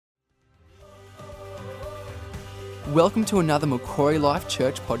Welcome to another Macquarie Life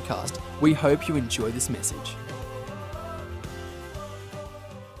Church podcast. We hope you enjoy this message.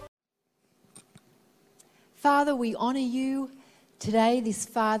 Father, we honour you today, this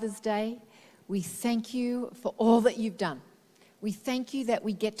Father's Day. We thank you for all that you've done. We thank you that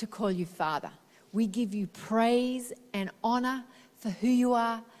we get to call you Father. We give you praise and honour for who you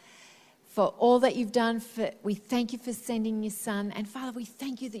are, for all that you've done. We thank you for sending your Son. And Father, we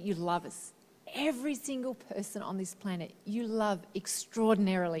thank you that you love us. Every single person on this planet, you love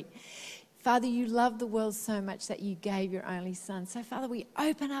extraordinarily. Father, you love the world so much that you gave your only Son. So, Father, we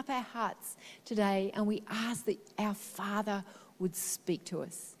open up our hearts today and we ask that our Father would speak to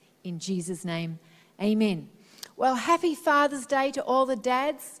us. In Jesus' name, amen. Well, happy Father's Day to all the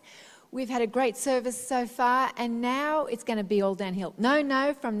dads. We've had a great service so far, and now it's going to be all downhill.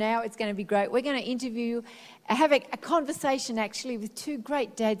 No, from now it's going to be great. We're going to have a conversation actually with two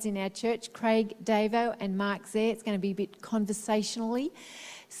great dads in our church, Craig Davo and Mark Zare. It's going to be a bit conversationally.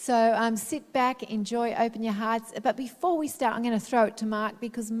 So sit back, enjoy, open your hearts. But before we start, I'm going to throw it to Mark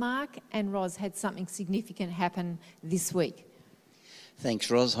because Mark and Roz had something significant happen this week. Thanks,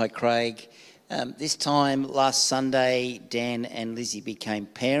 Roz. Hi, Craig. This time last Sunday, Dan and Lizzie became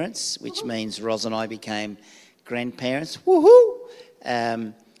parents, which means Roz and I became grandparents.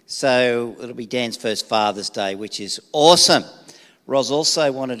 Woohoo! So it'll be Dan's first Father's Day, which is awesome. Roz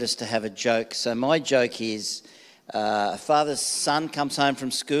also wanted us to have a joke. So my joke is a father's son comes home from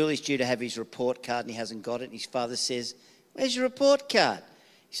school. He's due to have his report card and he hasn't got it. And his father says, "Where's your report card?"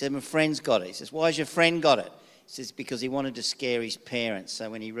 He said, "My friend's got it." He says, "Why's your friend got it?" He says, "Because he wanted to scare his parents, so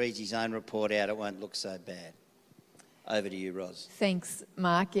when he reads his own report out, it won't look so bad." Over to you, Roz. Thanks,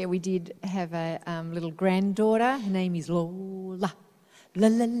 Mark. Yeah, we did have a little granddaughter. Her name is Lola. La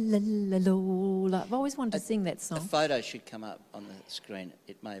la la la Lola. I've always wanted to sing that song. A photo should come up on the screen.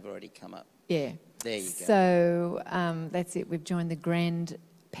 It may have already come up. Yeah. There you go. So that's it. We've joined the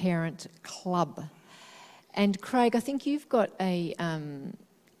Grandparent Club. And Craig, I think you've got an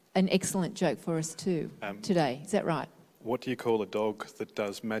excellent joke for us too today. Is that right? What do you call a dog that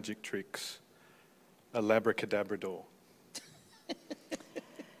does magic tricks? A labracadabrador.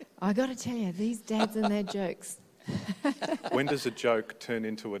 I got to tell you, these dads and their jokes. When does a joke turn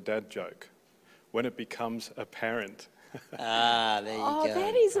into a dad joke? When it becomes apparent. There you go. Oh,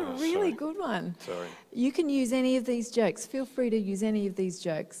 that is a really good one. Sorry. You can use any of these jokes. Feel free to use any of these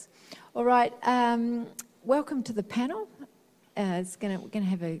jokes. All right. Welcome to the panel. We're going to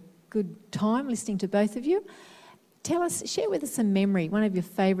have a good time listening to both of you. Share with us a memory, one of your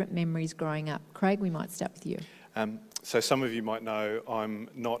favourite memories growing up. Craig, we might start with you. So some of you might know I'm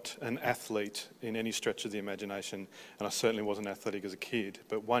not an athlete in any stretch of the imagination, and I certainly wasn't athletic as a kid.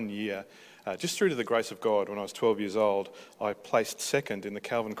 But one year, just through to the grace of God, when I was 12 years old, I placed second in the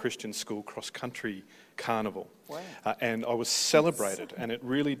Calvin Christian School cross-country carnival. Wow. And I was celebrated, and it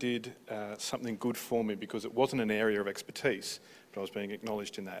really did something good for me because it wasn't an area of expertise, but I was being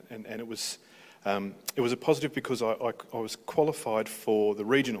acknowledged in that. And it was a positive because I was qualified for the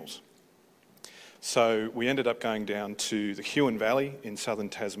regionals. So we ended up going down to the Huon Valley in southern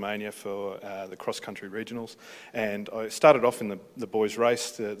Tasmania for the cross-country regionals. And I started off in the boys'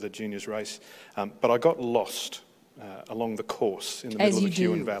 race, the juniors' race, but I got lost along the course in the middle of the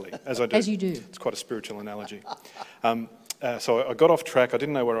Huon Valley. As I do. As you do. It's quite a spiritual analogy. So I got off track. I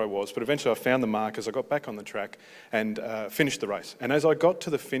didn't know where I was, but eventually I found the markers. I got back on the track and finished the race. And as I got to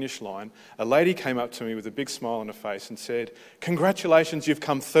the finish line, a lady came up to me with a big smile on her face and said, "Congratulations, you've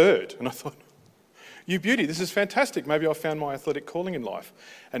come third." And I thought, "You beauty, this is fantastic. Maybe I found my athletic calling in life."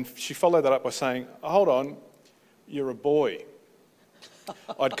 And she followed that up by saying, "Hold on, you're a boy."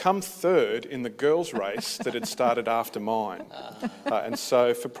 I'd come third in the girls' race that had started after mine. And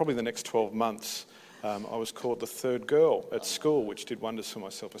so for probably the next 12 months, I was called the third girl at school, which did wonders for my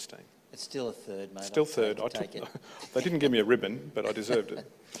self-esteem. It's still a third, mate. Still third. They didn't give me a ribbon, but I deserved it.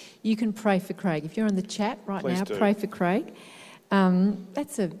 You can pray for Craig. If you're in the chat right Please now, do. pray for Craig.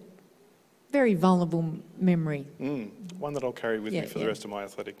 That's a very vulnerable memory. One that I'll carry with me for the rest of my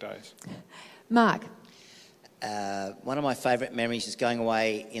athletic days. Mark. One of my favourite memories is going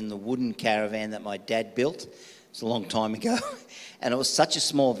away in the wooden caravan that my dad built. It's a long time ago. And it was such a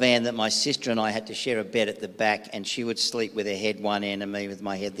small van that my sister and I had to share a bed at the back, and she would sleep with her head one end and me with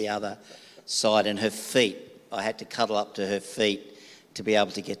my head the other side, and her feet, I had to cuddle up to her feet to be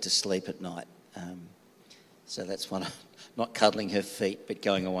able to get to sleep at night. So that's one, not cuddling her feet, but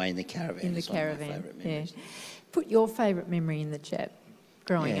going away in the caravan. In the caravan, one of my favourite memories. yeah. Put your favourite memory in the chat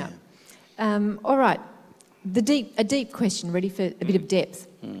growing up. All right, a deep question, ready for a bit of depth.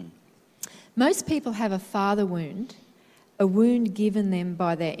 Most people have a father wound, a wound given them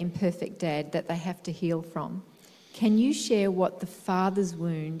by their imperfect dad that they have to heal from. Can you share what the father's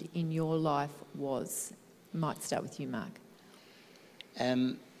wound in your life was? Might start with you, Mark.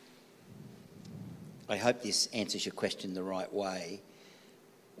 I hope this answers your question the right way.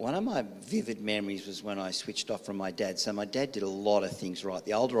 One of my vivid memories was when I switched off from my dad. So my dad did a lot of things right.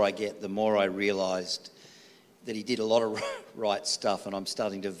 The older I get, the more I realised that he did a lot of right stuff, and I'm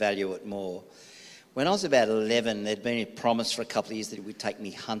starting to value it more. When I was about 11, there'd been a promise for a couple of years that he would take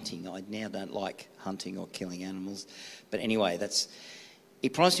me hunting. I now don't like hunting or killing animals. But anyway, he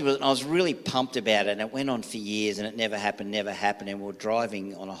promised me, and I was really pumped about it, and it went on for years, and it never happened, and we were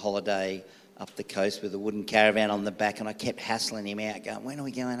driving on a holiday up the coast with a wooden caravan on the back, and I kept hassling him out, going, when are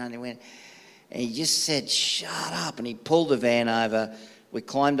we going hunting? And he just said, shut up, and he pulled the van over. We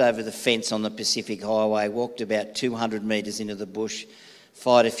climbed over the fence on the Pacific Highway, walked about 200 metres into the bush,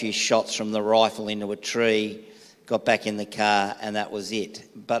 fired a few shots from the rifle into a tree, got back in the car, and that was it.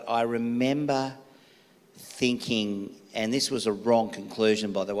 But I remember thinking, and this was a wrong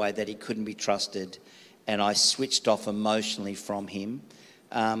conclusion, by the way, that he couldn't be trusted, and I switched off emotionally from him.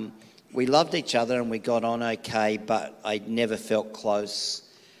 We loved each other and we got on okay, but I never felt close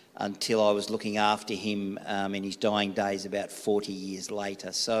until I was looking after him in his dying days about 40 years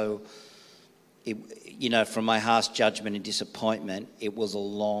later. So, from my harsh judgment and disappointment, it was a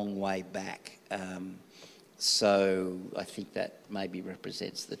long way back. So I think that maybe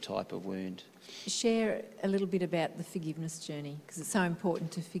represents the type of wound. Share a little bit about the forgiveness journey, because it's so important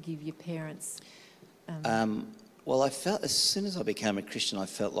to forgive your parents. Well, I felt as soon as I became a Christian, I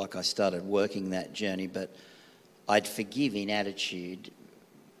felt like I started working that journey, but I'd forgive in attitude,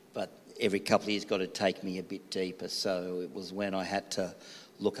 but every couple of years got to take me a bit deeper. So it was when I had to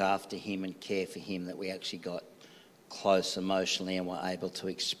look after him and care for him that we actually got close emotionally and were able to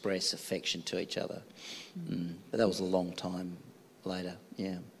express affection to each other. But that was a long time later,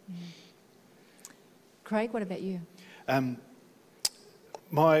 yeah. Craig, what about you?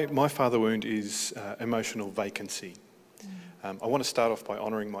 My father wound is emotional vacancy. I want to start off by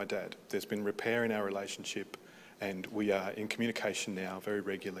honouring my dad. There's been repair in our relationship, and we are in communication now very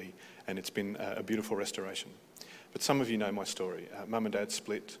regularly, and it's been a beautiful restoration. But some of you know my story. Mum and Dad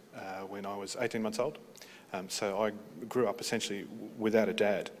split when I was 18 months old, so I grew up essentially without a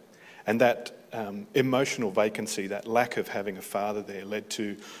dad. And that emotional vacancy, that lack of having a father there, led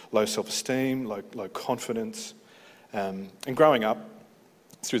to low self-esteem, low confidence. And growing up,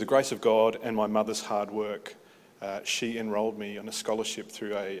 through the grace of God and my mother's hard work, she enrolled me on a scholarship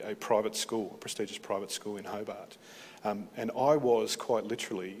through a private school, a prestigious private school in Hobart. And I was quite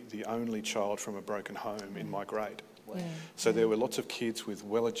literally the only child from a broken home in my grade. Yeah. So there were lots of kids with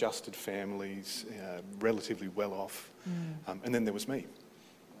well-adjusted families, relatively well-off, and then there was me.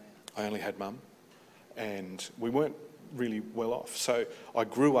 I only had mum, and we weren't really well off. So I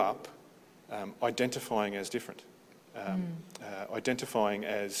grew up identifying as different, identifying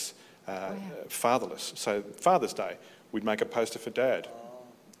as fatherless. So Father's Day, we'd make a poster for Dad.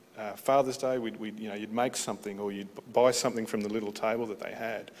 Father's Day, you'd make something or you'd buy something from the little table that they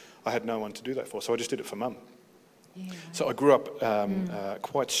had. I had no one to do that for, so I just did it for Mum. Yeah. So I grew up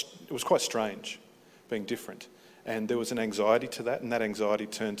it was quite strange, being different. And there was an anxiety to that, and that anxiety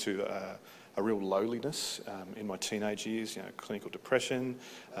turned to a real lowliness in my teenage years, clinical depression,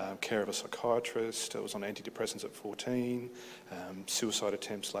 care of a psychiatrist. I was on antidepressants at 14, suicide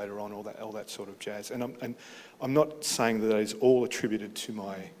attempts later on, all that sort of jazz. And I'm not saying that is all attributed to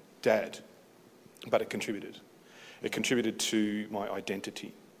my dad, but it contributed. It contributed to my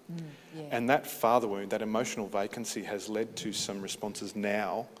identity. Yeah. And that father wound, that emotional vacancy, has led to some responses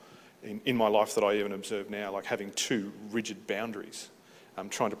now in my life that I even observe now, like having two rigid boundaries. I'm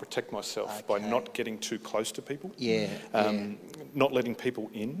trying to protect myself by not getting too close to people, not letting people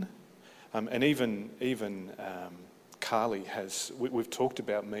in. And even Carly we've talked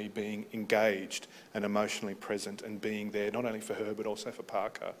about me being engaged and emotionally present and being there, not only for her, but also for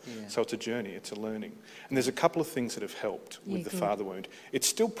Parker. Yeah. So it's a journey, it's a learning. And there's a couple of things that have helped with the father wound. It's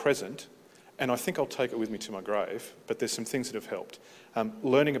still present, and I think I'll take it with me to my grave, but there's some things that have helped.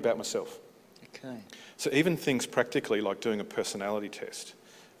 Learning about myself. Okay. So even things practically like doing a personality test.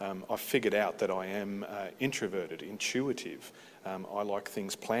 I've figured out that I am introverted, intuitive. I like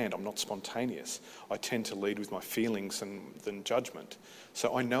things planned. I'm not spontaneous. I tend to lead with my feelings than judgment.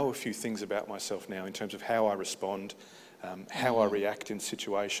 So I know a few things about myself now in terms of how I respond, how I react in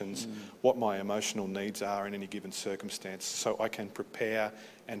situations, what my emotional needs are in any given circumstance, so I can prepare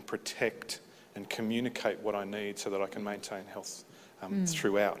and protect and communicate what I need so that I can maintain health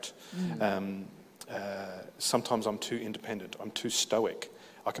throughout. Sometimes I'm too independent, I'm too stoic,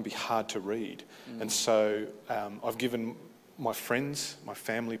 I can be hard to read. And so I've given my friends, my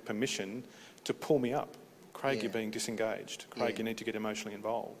family permission to pull me up Craig, Yeah. you're being disengaged. Craig, Yeah. you need to get emotionally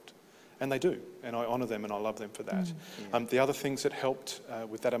involved. And they do, and I honour them and I love them for that. Yeah. The other things that helped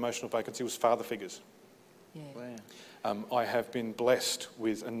with that emotional vacancy was father figures. Yeah. Wow. I have been blessed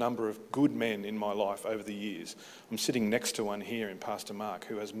with a number of good men in my life over the years. I'm sitting next to one here in Pastor Mark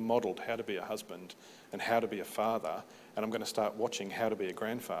who has modelled how to be a husband and how to be a father, and I'm going to start watching how to be a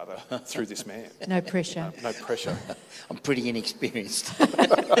grandfather through this man. No pressure. No pressure. I'm pretty inexperienced.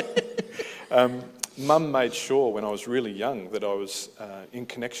 Mum made sure when I was really young that I was in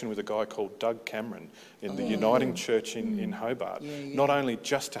connection with a guy called Doug Cameron in the Uniting Church in Hobart. Yeah. Not only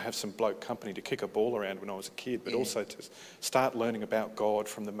just to have some bloke company to kick a ball around when I was a kid, but also to start learning about God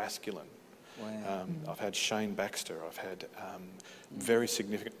from the masculine. Wow. I've had Shane Baxter, I've had very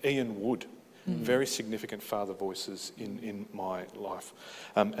significant, Ian Wood, very significant father voices in my life.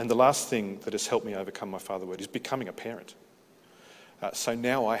 And the last thing that has helped me overcome my father word is becoming a parent. So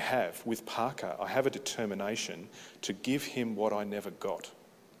now I have, with Parker, I have a determination to give him what I never got.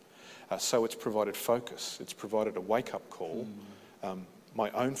 So it's provided focus, it's provided a wake-up call. My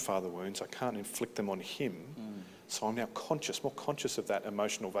own father wounds, I can't inflict them on him. So I'm now more conscious of that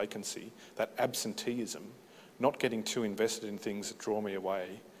emotional vacancy, that absenteeism, not getting too invested in things that draw me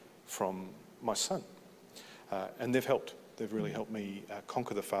away from my son. And they've helped. They've really helped me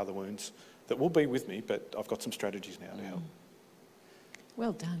conquer the father wounds that will be with me, but I've got some strategies now to help.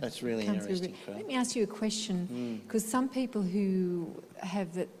 Well done. That's really Come through interesting, re- Craig. Let me ask you a question, because some people who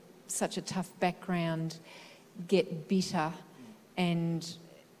have such a tough background get bitter and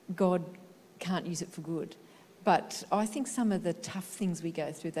God can't use it for good. But I think some of the tough things we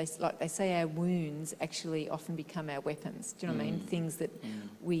go through, they say our wounds actually often become our weapons. Do you know what I mean? Things that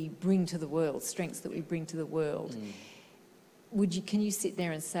we bring to the world, strengths that we bring to the world. Can you sit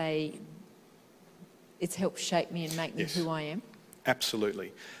there and say, it's helped shape me and make me Yes. who I am?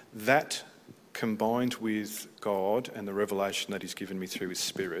 Absolutely. That, combined with God and the revelation that he's given me through his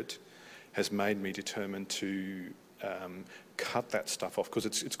Spirit, has made me determined to cut that stuff off, because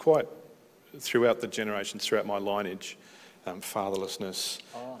it's quite, throughout the generations, throughout my lineage, fatherlessness,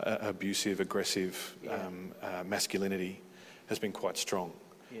 abusive, aggressive masculinity has been quite strong.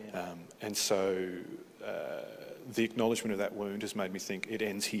 And so the acknowledgement of that wound has made me think it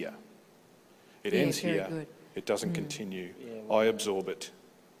ends here. It ends very here. good. It doesn't continue. Yeah, I absorb it,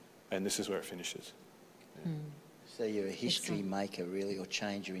 and this is where it finishes. So you're a history maker, really, or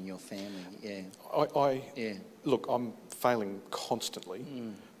changer in your family. Yeah. I look, I'm failing constantly,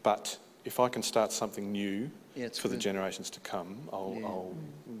 but if I can start something new it's for the good. generations to come, I'll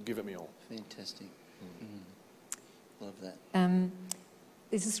give it me all. Fantastic. Love that.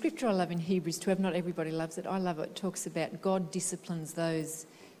 There's a scripture I love in Hebrews 12. Not everybody loves it. I love it. It talks about God disciplines those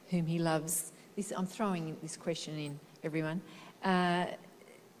whom he loves. I'm throwing this question in, everyone.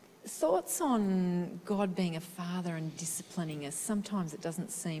 Thoughts on God being a father and disciplining us? Sometimes it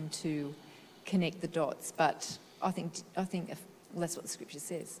doesn't seem to connect the dots, but I think that's what the scripture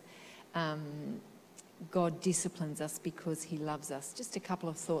says. God disciplines us because he loves us. Just a couple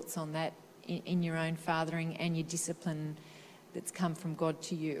of thoughts on that in your own fathering and your discipline that's come from God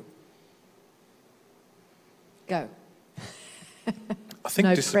to you. Go. I think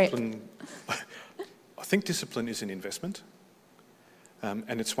No discipline. I think discipline is an investment,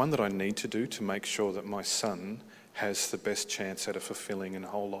 and it's one that I need to do to make sure that my son has the best chance at a fulfilling and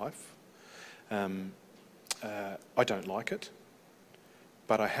whole life. I don't like it,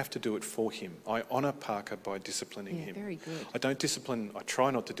 but I have to do it for him. I honour Parker by disciplining him. Very good. I don't discipline. I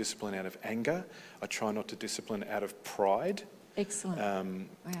try not to discipline out of anger. I try not to discipline out of pride. Excellent.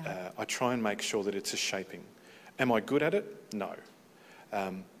 Wow. I try and make sure that it's a shaping. Am I good at it? No.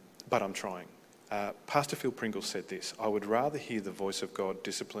 But I'm trying. Pastor Phil Pringle said this: I would rather hear the voice of God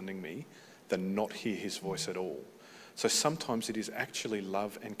disciplining me than not hear his voice at all. So sometimes it is actually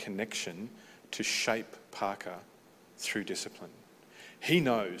love and connection to shape Parker through discipline. He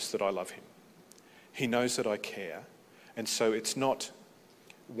knows that I love him. He knows that I care. And so it's not,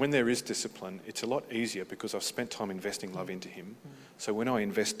 when there is discipline, it's a lot easier because I've spent time investing love into him. So when I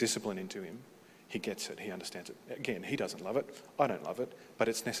invest discipline into him, he gets it, he understands it. Again, he doesn't love it, I don't love it, but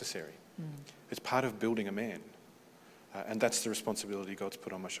it's necessary. It's part of building a man. And that's the responsibility God's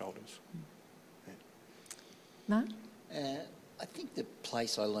put on my shoulders. Mark? I think the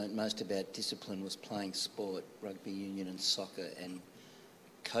place I learnt most about discipline was playing sport, rugby union and soccer, and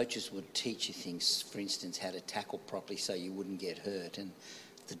coaches would teach you things, for instance, how to tackle properly so you wouldn't get hurt, and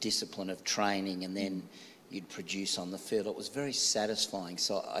the discipline of training, and then you'd produce on the field. It was very satisfying.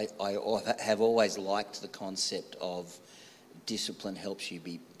 So I have always liked the concept of discipline helps you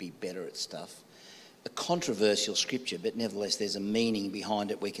be better at stuff. a controversial scripture, but nevertheless there's a meaning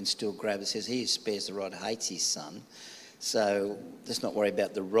behind it we can still grab. It says, he who spares the rod hates his son. So let's not worry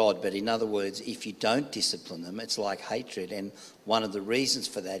about the rod, but in other words, if you don't discipline them, it's like hatred. And one of the reasons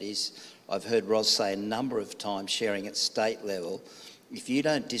for that is, I've heard Ros say a number of times, sharing at state level, if you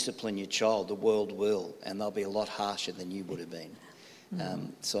don't discipline your child, the world will, and they'll be a lot harsher than you would have been.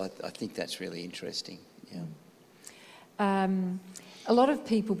 So I think that's really interesting. Yeah. A lot of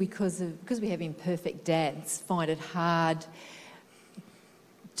people, because we have imperfect dads, find it hard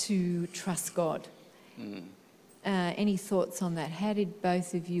to trust God. Any thoughts on that? How did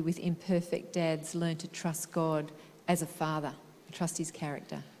both of you with imperfect dads learn to trust God as a father, trust his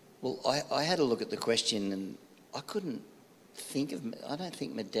character? Well, I had a look at the question and I couldn't think of, I don't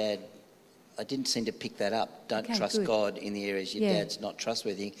think my dad, I didn't seem to pick that up. Don't trust good. God in the areas your dad's not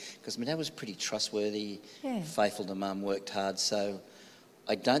trustworthy, because my dad was pretty trustworthy, faithful to mum, worked hard, so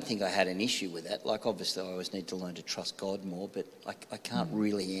I don't think I had an issue with that. Like, obviously I always need to learn to trust God more, but I can't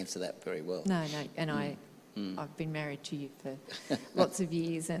really answer that very well. No, and I've been married to you for lots of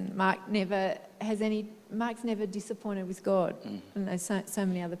years, and Mark's never disappointed with God. And there's so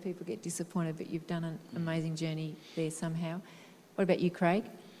many other people get disappointed, but you've done an amazing journey there somehow. What about you, Craig?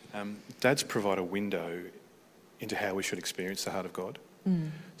 Dads provide a window into how we should experience the heart of God.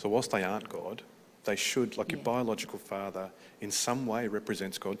 So whilst they aren't God, they should, like your biological father, in some way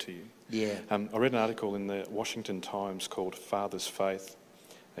represents God to you. Yeah. I read an article in the Washington Times called Father's Faith.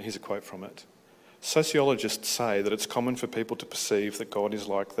 Here's a quote from it. Sociologists say that it's common for people to perceive that God is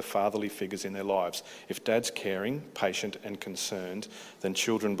like the fatherly figures in their lives. If dad's caring, patient and concerned, then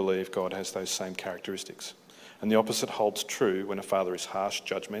children believe God has those same characteristics. And the opposite holds true when a father is harsh,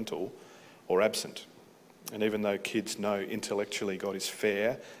 judgmental or absent. And even though kids know intellectually God is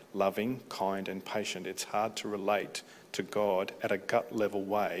fair, loving, kind and patient, it's hard to relate to God at a gut level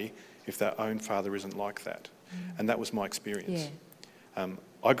way if their own father isn't like that. And that was my experience.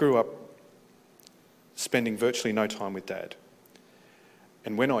 I grew up spending virtually no time with Dad.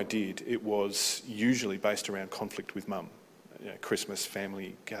 And when I did, it was usually based around conflict with Mum. You know, Christmas,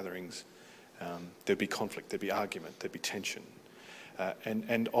 family gatherings, there'd be conflict, there'd be argument, there'd be tension.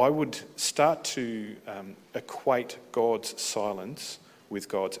 And I would start to equate God's silence with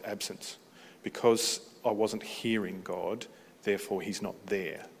God's absence. Because I wasn't hearing God, therefore he's not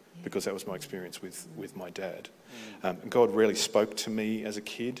there. Because that was my experience with my dad. God rarely spoke to me as a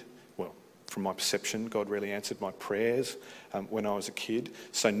kid. Well, from my perception, God rarely answered my prayers when I was a kid.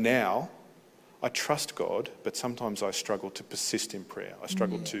 So now I trust God, but sometimes I struggle to persist in prayer. I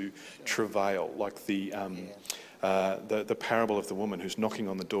struggle to travail, like the parable of the woman who's knocking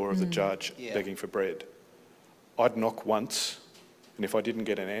on the door of the judge begging for bread. I'd knock once, and if I didn't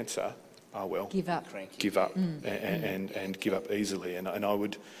get an answer, oh well, give up and give up easily. And I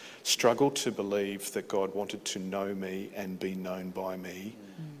would struggle to believe that God wanted to know me and be known by me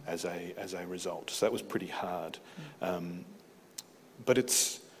as a result. So that was pretty hard. But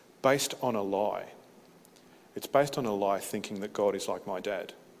it's based on a lie. It's based on a lie thinking that God is like my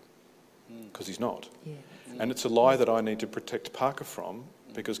dad, because he's not. And it's a lie that I need to protect Parker from,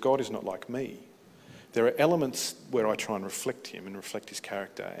 because God is not like me. There are elements where I try and reflect him and reflect his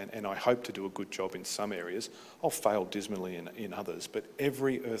character, and I hope to do a good job in some areas. I'll fail dismally in others, but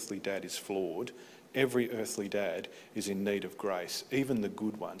every earthly dad is flawed. Every earthly dad is in need of grace. Even the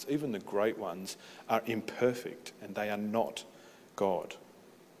good ones, even the great ones are imperfect, and they are not God.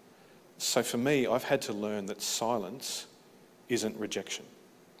 So for me, I've had to learn that silence isn't rejection.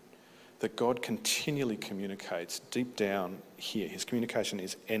 That God continually communicates deep down here. His communication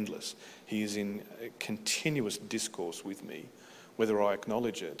is endless. He is in a continuous discourse with me, whether I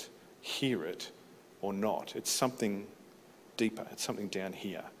acknowledge it, hear it, or not. It's something deeper. It's something down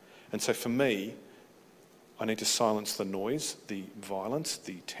here. And so for me, I need to silence the noise, the violence,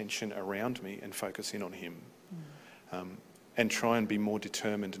 the tension around me, and focus in on him. And try and be more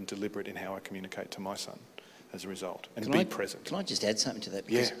determined and deliberate in how I communicate to my son as a result, and be present. Can I just add something to that?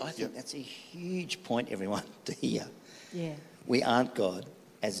 Because I think that's a huge point, everyone, to hear. We aren't God.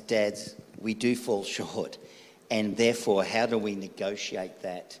 As dads, we do fall short. And therefore, how do we negotiate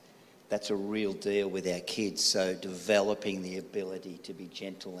that? That's a real deal with our kids. So developing the ability to be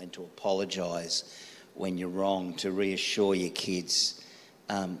gentle and to apologise when you're wrong, to reassure your kids,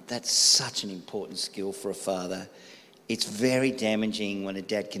 that's such an important skill for a father. It's very damaging when a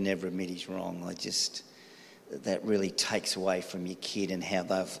dad can never admit he's wrong. That really takes away from your kid and how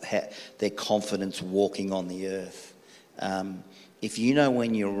their confidence walking on the earth. If you know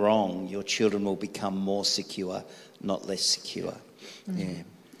when you're wrong, your children will become more secure, not less secure.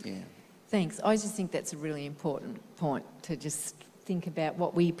 Yeah. Thanks. I just think that's a really important point to just think about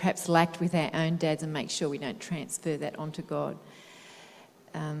what we perhaps lacked with our own dads and make sure we don't transfer that onto God.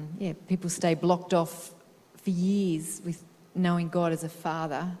 People stay blocked off for years with knowing God as a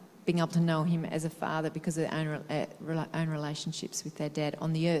father, being able to know him as a father because of their own relationships with their dad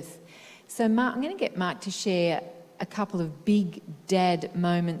on the earth. So Mark, I'm going to get Mark to share a couple of big dad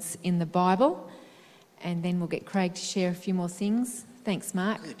moments in the Bible, and then we'll get Craig to share a few more things. Thanks,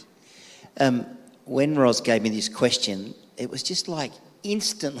 Mark. Good. When Ros gave me this question, it was just like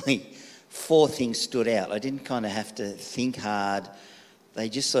instantly 4 things stood out. I didn't kind of have to think hard. They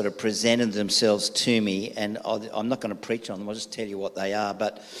just sort of presented themselves to me, and I'm not going to preach on them, I'll just tell you what they are.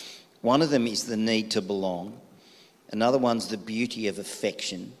 But one of them is the need to belong. Another one's the beauty of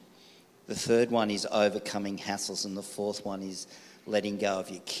affection. The third one is overcoming hassles, and the fourth one is letting go of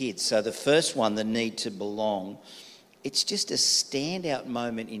your kids. So the first one, the need to belong, it's just a standout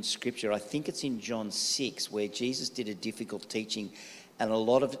moment in Scripture. I think it's in John 6 where Jesus did a difficult teaching and a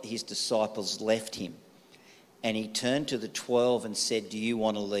lot of his disciples left him. And he turned to the 12 and said, "Do you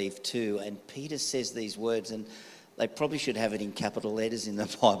want to leave too?" And Peter says these words, and they probably should have it in capital letters in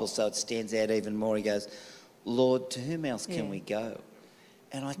the Bible so it stands out even more. He goes, "Lord, to whom else can we go?"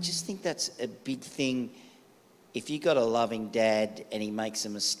 And I just think that's a big thing. If you've got a loving dad and he makes a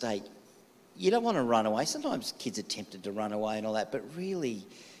mistake, you don't want to run away. Sometimes kids are tempted to run away and all that, but really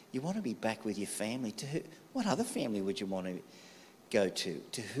you want to be back with your family. What other family would you want to go to?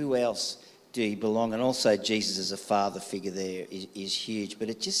 To who else do you belong? And also Jesus as a father figure there is huge, but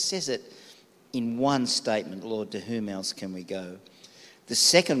it just says it in one statement, "Lord, to whom else can we go?" The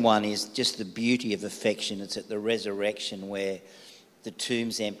second one is just the beauty of affection. It's at the resurrection where the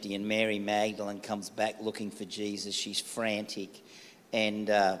tomb's empty and Mary Magdalene comes back looking for Jesus. She's frantic,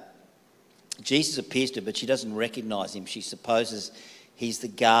 and Jesus appears to her, but she doesn't recognise him. She supposes he's the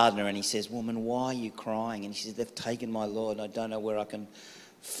gardener, and he says, "Woman, why are you crying?" And she says, "They've taken my Lord, and I don't know where I can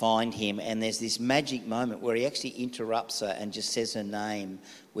find him." And there's this magic moment where he actually interrupts her and just says her name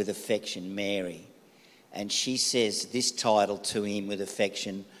with affection, Mary. And she says this title to him with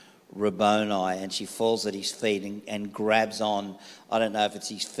affection, Rabboni, and she falls at his feet and grabs on, I don't know if it's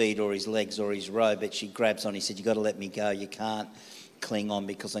his feet or his legs or his robe, but she grabs on. He said, "You've got to let me go. You can't cling on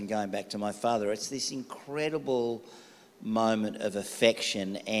because I'm going back to my father." It's this incredible moment of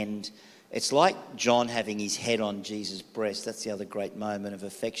affection, and it's like John having his head on Jesus' breast. That's the other great moment of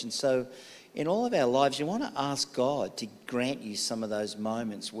affection. So in all of our lives, you want to ask God to grant you some of those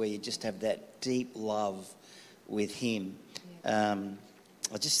moments where you just have that deep love with him.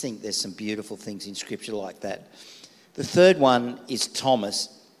 I just think there's some beautiful things in Scripture like that. The third one is Thomas.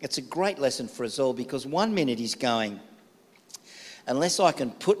 It's a great lesson for us all because one minute he's going, "Unless I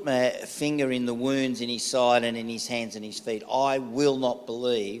can put my finger in the wounds in his side and in his hands and his feet, I will not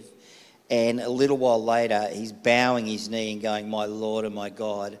believe." And a little while later, he's bowing his knee and going, "My Lord and my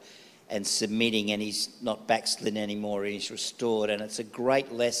God," and submitting, and he's not backslidden anymore, he's restored. And it's a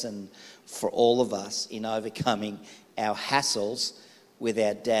great lesson for all of us in overcoming our hassles with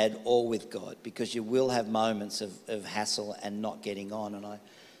our dad or with God, because you will have moments of hassle and not getting on. And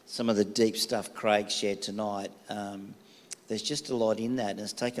some of the deep stuff Craig shared tonight, there's just a lot in that, and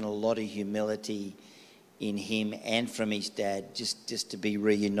it's taken a lot of humility in him and from his dad just to be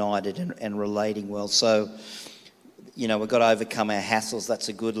reunited and relating well. So, we've got to overcome our hassles. That's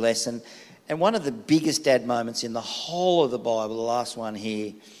a good lesson. And one of the biggest dad moments in the whole of the Bible, the last one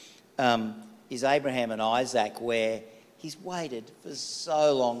here, is Abraham and Isaac, where he's waited for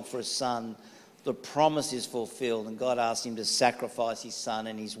so long for a son. The promise is fulfilled, and God asks him to sacrifice his son,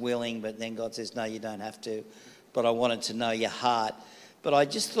 and he's willing, but then God says, "No, you don't have to, but I wanted to know your heart." But I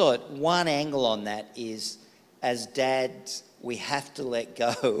just thought one angle on that is, as dads, we have to let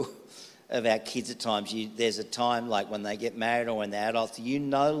go of our kids at times. There's a time, like when they get married or when they're adults, you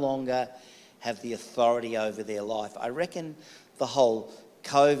no longer have the authority over their life. I reckon the whole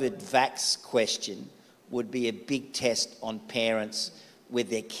COVID vax question would be a big test on parents with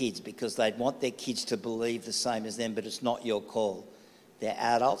their kids, because they'd want their kids to believe the same as them, but it's not your call. They're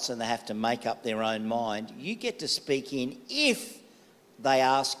adults and they have to make up their own mind. You get to speak in if they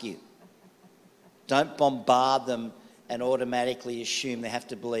ask you. Don't bombard them and automatically assume they have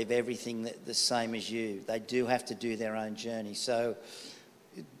to believe everything the same as you. They do have to do their own journey. So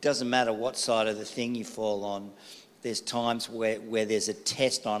it doesn't matter what side of the thing you fall on. There's times where there's a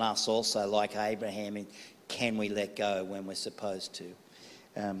test on us also, like Abraham, and can we let go when we're supposed to?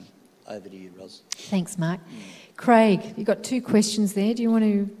 Over to you, Ros. Thanks, Mark. Craig, you've got 2 questions there. Do you want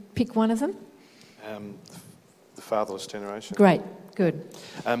to pick one of them? The fatherless generation. Great, good.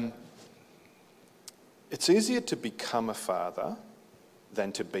 It's easier to become a father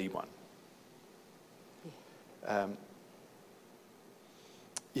than to be one.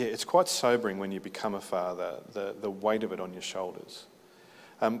 Yeah, it's quite sobering when you become a father, the weight of it on your shoulders.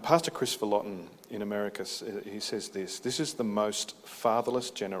 Pastor Christopher Lawton in America, he says this is the most fatherless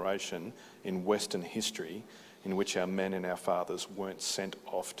generation in Western history in which our men and our fathers weren't sent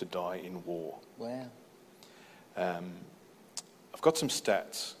off to die in war. Wow. I've got some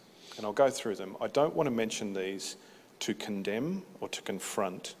stats, and I'll go through them. I don't want to mention these to condemn or to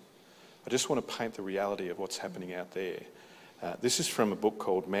confront. I just want to paint the reality of what's happening out there. This is from a book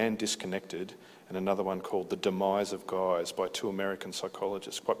called Man Disconnected and another one called The Demise of Guys by two American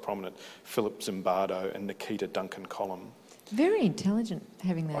psychologists, quite prominent, Philip Zimbardo and Nikita Duncan-Collum. Very intelligent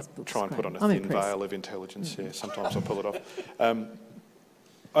having those I books. try and put on a I'm thin impressed. veil of intelligence, yeah, sometimes I pull it off.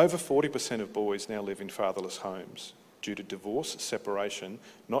 Over 40% of boys now live in fatherless homes due to divorce, separation,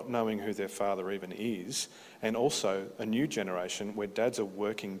 not knowing who their father even is, and also a new generation where dads are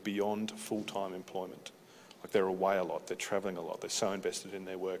working beyond full-time employment. Like they're away a lot, they're travelling a lot, they're so invested in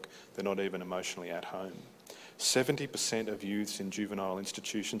their work, they're not even emotionally at home. 70% of youths in juvenile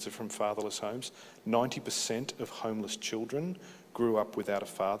institutions are from fatherless homes. 90% of homeless children grew up without a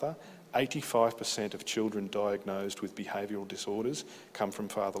father. 85% of children diagnosed with behavioural disorders come from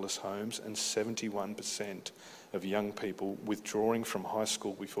fatherless homes, and 71% of young people withdrawing from high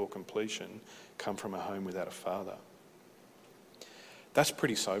school before completion come from a home without a father. That's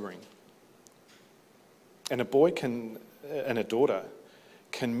pretty sobering. And a boy and a daughter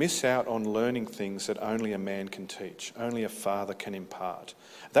can miss out on learning things that only a man can teach, only a father can impart.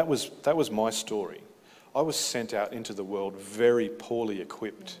 That was my story. I was sent out into the world very poorly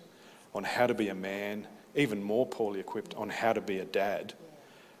equipped on how to be a man, even more poorly equipped on how to be a dad,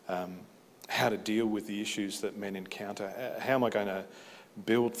 how to deal with the issues that men encounter. How am I going to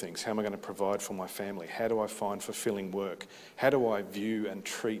build things? How am I going to provide for my family? How do I find fulfilling work? How do I view and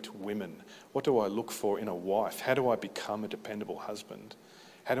treat women? What do I look for in a wife? How do I become a dependable husband?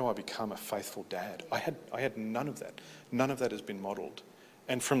 How do I become a faithful dad? I had none of that. None of that has been modelled.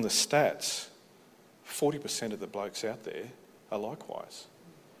 And from the stats, 40% of the blokes out there are likewise.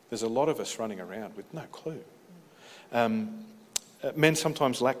 There's a lot of us running around with no clue. Men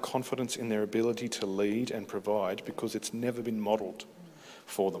sometimes lack confidence in their ability to lead and provide because it's never been modelled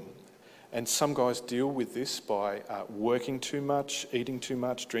for them. And some guys deal with this by working too much, eating too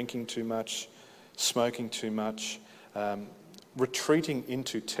much, drinking too much, smoking too much, retreating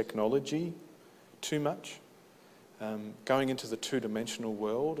into technology too much, going into the two-dimensional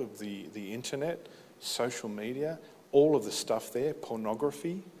world of the internet, social media, all of the stuff there,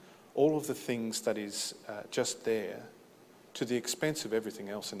 pornography, all of the things that is just there to the expense of everything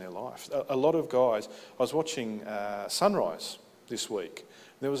else in their life. A lot of guys, I was watching Sunrise this week.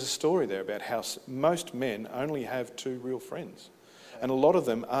 There was a story there about how most men only have two real friends. And a lot of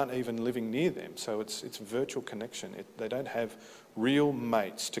them aren't even living near them. So it's virtual connection. They don't have real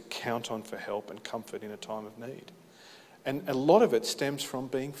mates to count on for help and comfort in a time of need. And a lot of it stems from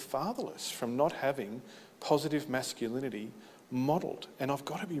being fatherless, from not having positive masculinity modelled. And I've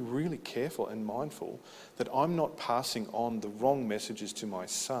got to be really careful and mindful that I'm not passing on the wrong messages to my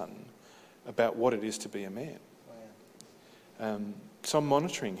son about what it is to be a man. Wow. So I'm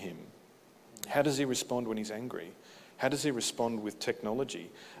monitoring him. How does he respond when he's angry? How does he respond with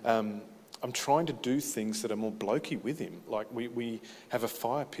technology? I'm trying to do things that are more blokey with him. Like we have a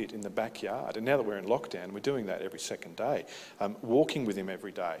fire pit in the backyard, and now that we're in lockdown, we're doing that every second day. Walking with him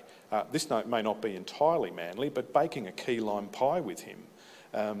every day. This may not be entirely manly, but baking a key lime pie with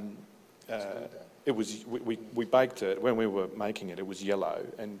him. We baked it, when we were making it, it was yellow,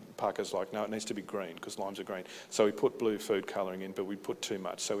 and Parker's like, no, it needs to be green because limes are green. So we put blue food colouring in, but we put too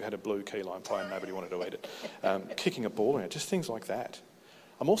much. So we had a blue key lime pie and nobody wanted to eat it. Kicking a ball around, just things like that.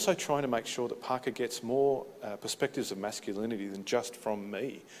 I'm also trying to make sure that Parker gets more perspectives of masculinity than just from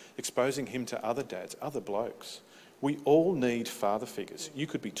me, exposing him to other dads, other blokes. We all need father figures. You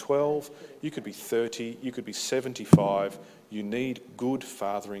could be 12, you could be 30, you could be 75. You need good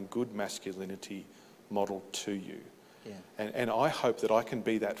fathering, good masculinity modelled to you. Yeah. And I hope that I can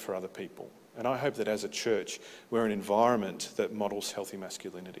be that for other people. And I hope that as a church, we're an environment that models healthy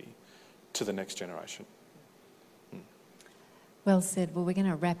masculinity to the next generation. Well said. Well, we're going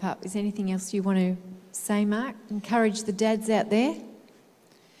to wrap up. Is there anything else you want to say, Mark? Encourage the dads out there.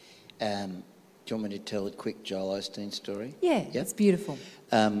 Do you want me to tell a quick Joel Osteen story? Yeah, Yep. It's beautiful.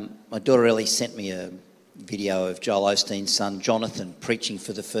 My daughter Ellie sent me a video of Joel Osteen's son Jonathan preaching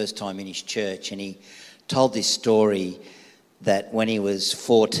for the first time in his church, and he told this story that when he was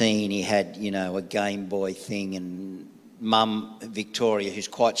 14 he had, a Game Boy thing, and Mum Victoria, who's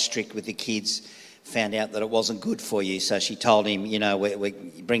quite strict with the kids, found out that it wasn't good for you, so she told him, we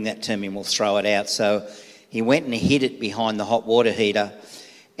bring that to me and we'll throw it out. So he went and hid it behind the hot water heater,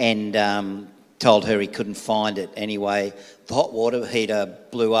 and told her he couldn't find it. Anyway, the hot water heater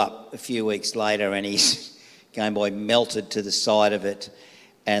blew up a few weeks later and his Game Boy melted to the side of it,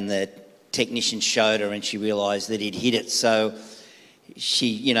 and the technician showed her and she realised that he'd hit it. So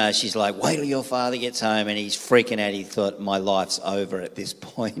she's like, wait till your father gets home, and he's freaking out. He thought, my life's over at this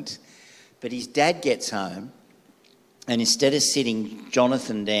point. But his dad gets home, and instead of sitting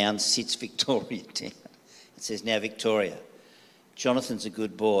Jonathan down, sits Victoria down. It says, now Victoria, Jonathan's a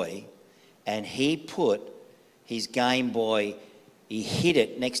good boy, and he put his Game Boy, he hid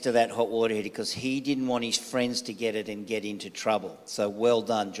it next to that hot water heater because he didn't want his friends to get it and get into trouble. So well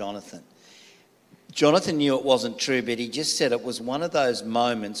done, Jonathan. Jonathan knew it wasn't true, but he just said it was one of those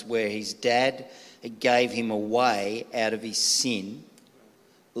moments where his dad gave him away out of his sin,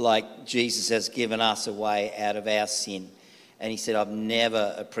 like Jesus has given us away out of our sin. And he said, I've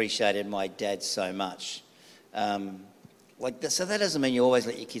never appreciated my dad so much. So that doesn't mean you always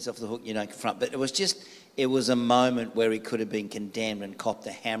let your kids off the hook, you don't confront. But it was a moment where he could have been condemned and copped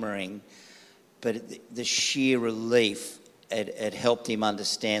a hammering. But the sheer relief, it helped him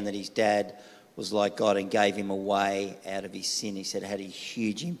understand that his dad was like God and gave him away out of his sin. He said it had a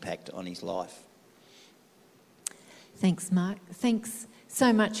huge impact on his life. Thanks, Mark. Thanks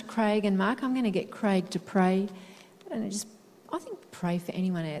so much, Craig and Mark. I'm going to get Craig to pray. And I think pray for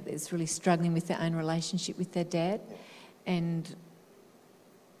anyone out there that's really struggling with their own relationship with their dad. And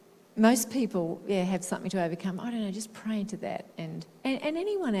most people, have something to overcome. I don't know, just pray into that. And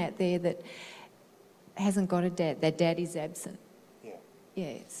anyone out there that hasn't got a dad, their dad is absent.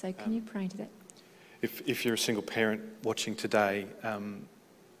 Yeah, so can you pray into that? If you're a single parent watching today,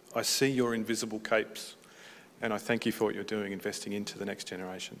 I see your invisible capes, and I thank you for what you're doing, investing into the next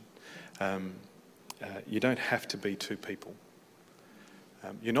generation. You don't have to be two people.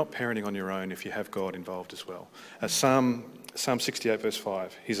 You're not parenting on your own if you have God involved as well. Psalm 68 verse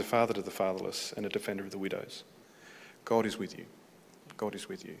 5, he's a father to the fatherless and a defender of the widows. God is with you. God is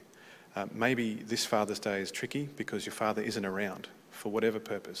with you. Maybe this Father's Day is tricky because your father isn't around for whatever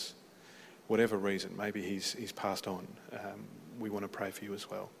purpose, whatever reason. Maybe he's passed on. We want to pray for you as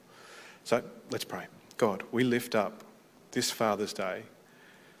well. So let's pray. God, we lift up this Father's Day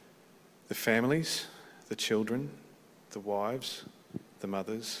the families, the children, the wives, the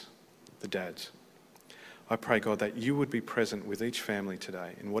mothers, the dads. I pray, God, that you would be present with each family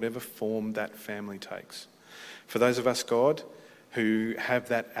today in whatever form that family takes. For those of us, God, who have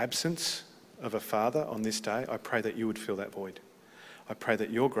that absence of a father on this day, I pray that you would fill that void. I pray that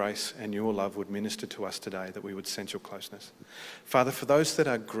your grace and your love would minister to us today, that we would sense your closeness. Father, for those that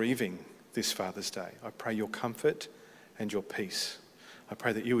are grieving this Father's Day, I pray your comfort and your peace. I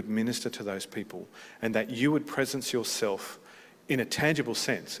pray that you would minister to those people and that you would presence yourself in a tangible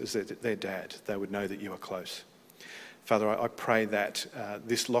sense as their dad. They would know that you are close. Father, I pray that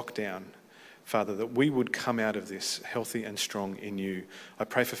this lockdown, Father, that we would come out of this healthy and strong in you. I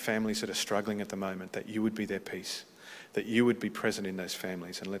pray for families that are struggling at the moment, that you would be their peace, that you would be present in those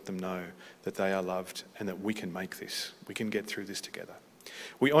families and let them know that they are loved and that we can make this. We can get through this together.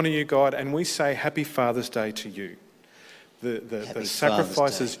 We honour you, God, and we say Happy Father's Day to you. The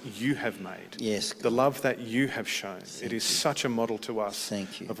sacrifices you have made, yes, the love that you have shown. It is such a model to us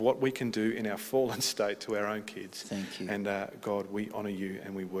of what we can do in our fallen state to our own kids. Thank you. And God, we honour you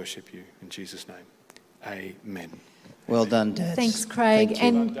and we worship you in Jesus' name. Amen. Well done, Dads. Thanks, Craig.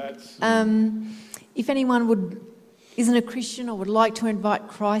 Thank you. And if anyone isn't a Christian or would like to invite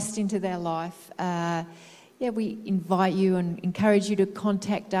Christ into their life, we invite you and encourage you to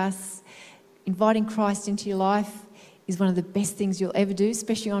contact us. Inviting Christ into your life is one of the best things you'll ever do,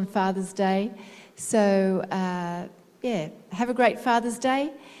 especially on Father's Day. So, have a great Father's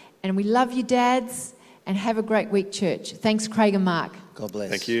Day. And we love you, dads. And have a great week, church. Thanks, Craig and Mark. God bless.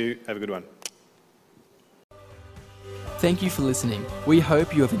 Thank you. Have a good one. Thank you for listening. We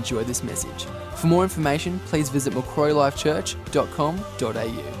hope you have enjoyed this message. For more information, please visit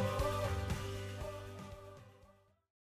macquarielifechurch.com.au.